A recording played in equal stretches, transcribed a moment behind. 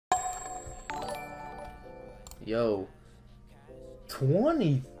Yo,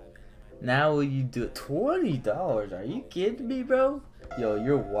 20. Now you do it $20? Are you kidding me, bro? Yo,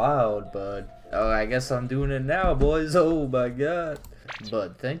 you're wild, bud. Oh, I guess I'm doing it now, boys. Oh my god.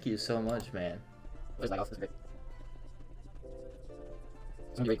 Bud, thank you so much, man.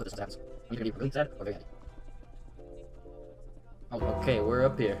 Okay, we're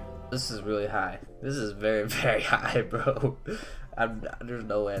up here. This is really high. This is very, very high, bro. There's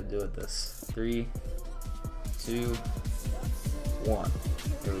no way I'm doing this. 3, 2, 1.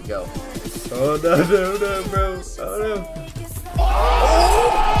 Here we go. Oh no, no, no, bro. Oh no. Oh!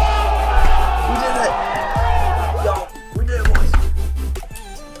 We did it! Yo, we did it, boys.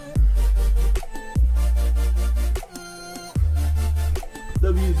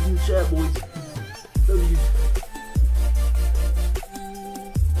 W's in the chat, boys. W's.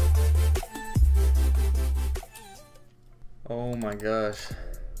 Oh my gosh.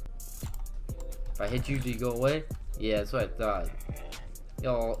 If I hit you, do you go away? Yeah, that's what I thought.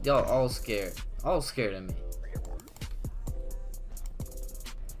 Y'all all scared. All scared of me.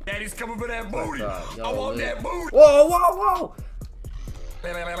 Daddy's coming for that booty. I want that booty. Whoa, whoa, whoa!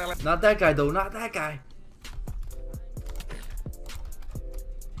 Not that guy though, not that guy.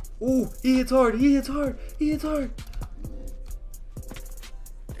 Ooh, he hits hard, he hits hard, he hits hard.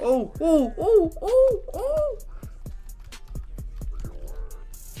 Oh, oh, oh, oh, oh.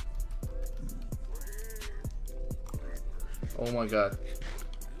 Oh my god.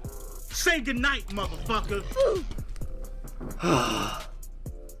 Say goodnight, motherfucker.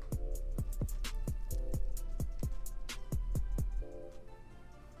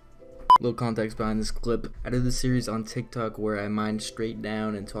 Little context behind this clip. I did this series on TikTok where I mine straight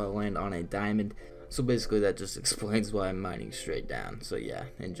down until I land on a diamond. So basically that just explains why I'm mining straight down. So yeah,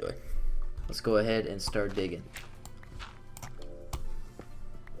 enjoy. Let's go ahead and start digging.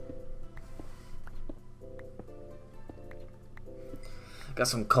 Got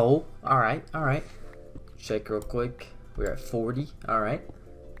some coal. Alright, alright. Check real quick. We're at 40. Alright.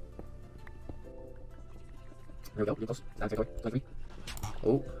 Here we go. Close.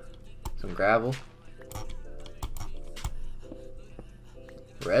 Oh. Some gravel.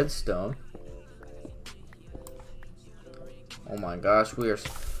 Redstone. Oh my gosh, we are...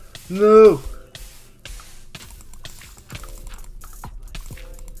 No!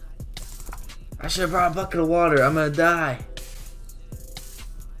 I should have brought a bucket of water. I'm gonna die.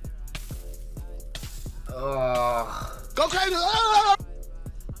 Oh. Go crazy.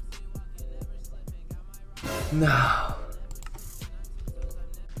 No.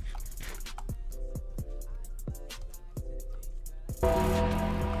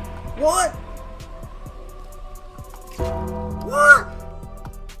 What? What?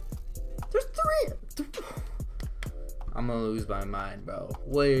 There's 3. I'm gonna lose my mind, bro.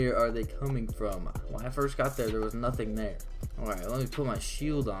 Where are they coming from? When I first got there was nothing there. Alright, let me put my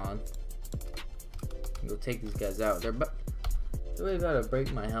shield on. And go take these guys out. They're really about to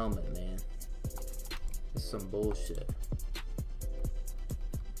break my helmet, man. This is some bullshit.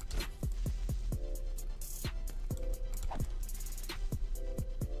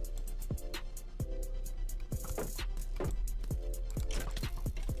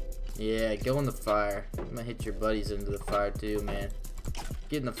 Yeah, go in the fire. I'm gonna hit your buddies into the fire too, man.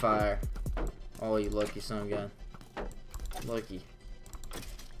 Get in the fire. Oh, you lucky son gun. Lucky.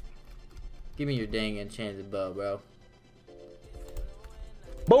 Give me your dang enchanted bow, bro.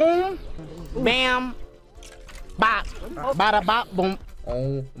 Boom, bam, bop, bada bop, boom.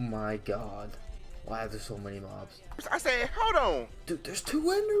 Oh my god. Why are there so many mobs? I said, hold on. Dude, there's 2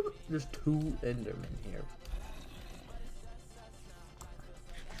 endermen. There's 2 endermen here.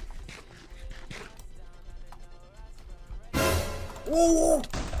 Whoa!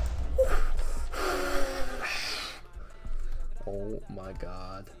 Oh my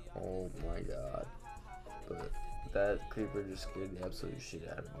god. Oh my god. But that creeper just scared the absolute shit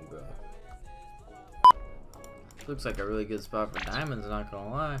out of me, bro. Looks like a really good spot for diamonds, not gonna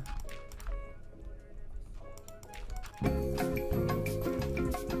lie.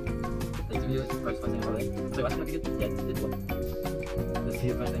 Thank you,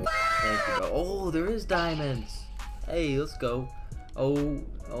 bro. Oh, there is diamonds. Hey, let's go. Oh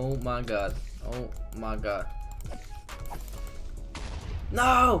my god. Oh my god.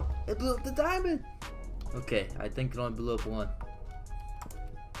 No! It blew up the diamond! Okay, I think it only blew up 1.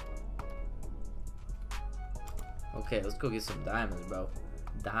 Okay, let's go get some diamonds, bro.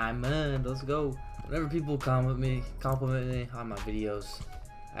 Diamond, let's go. Whenever people compliment me on my videos,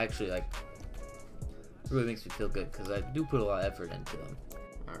 actually, like, it really makes me feel good because I do put a lot of effort into them.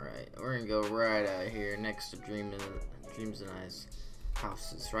 Alright, we're gonna go right out here next to Dreams and Ice.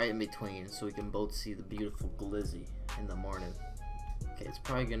 houses right in between so we can both see the beautiful glizzy in the morning. Okay, it's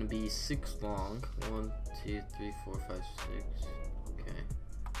probably gonna be 6 long. 1, 2, 3, 4, 5, 6. Okay.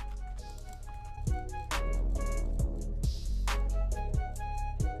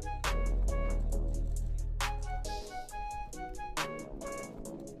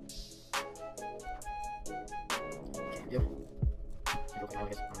 Yep.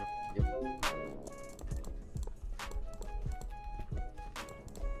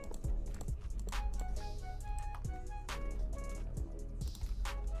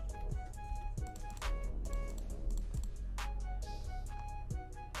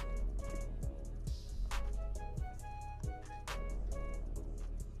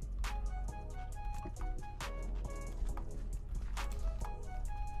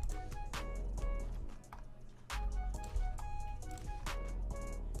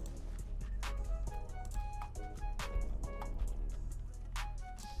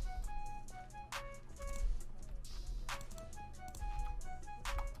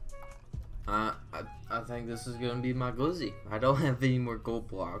 I think this is gonna be my glizzy. I don't have any more gold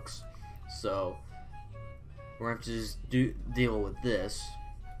blocks, so we're gonna have to just deal with this.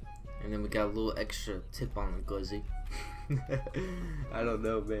 And then we got a little extra tip on the glizzy. I don't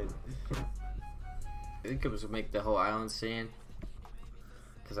know, man. I think I'm just gonna make the whole island sand,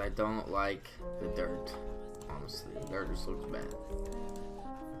 because I don't like the dirt. Honestly, the dirt just looks bad.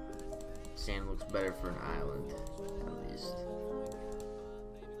 Sand looks better for an island, at least.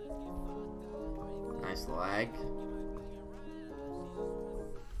 Nice lag.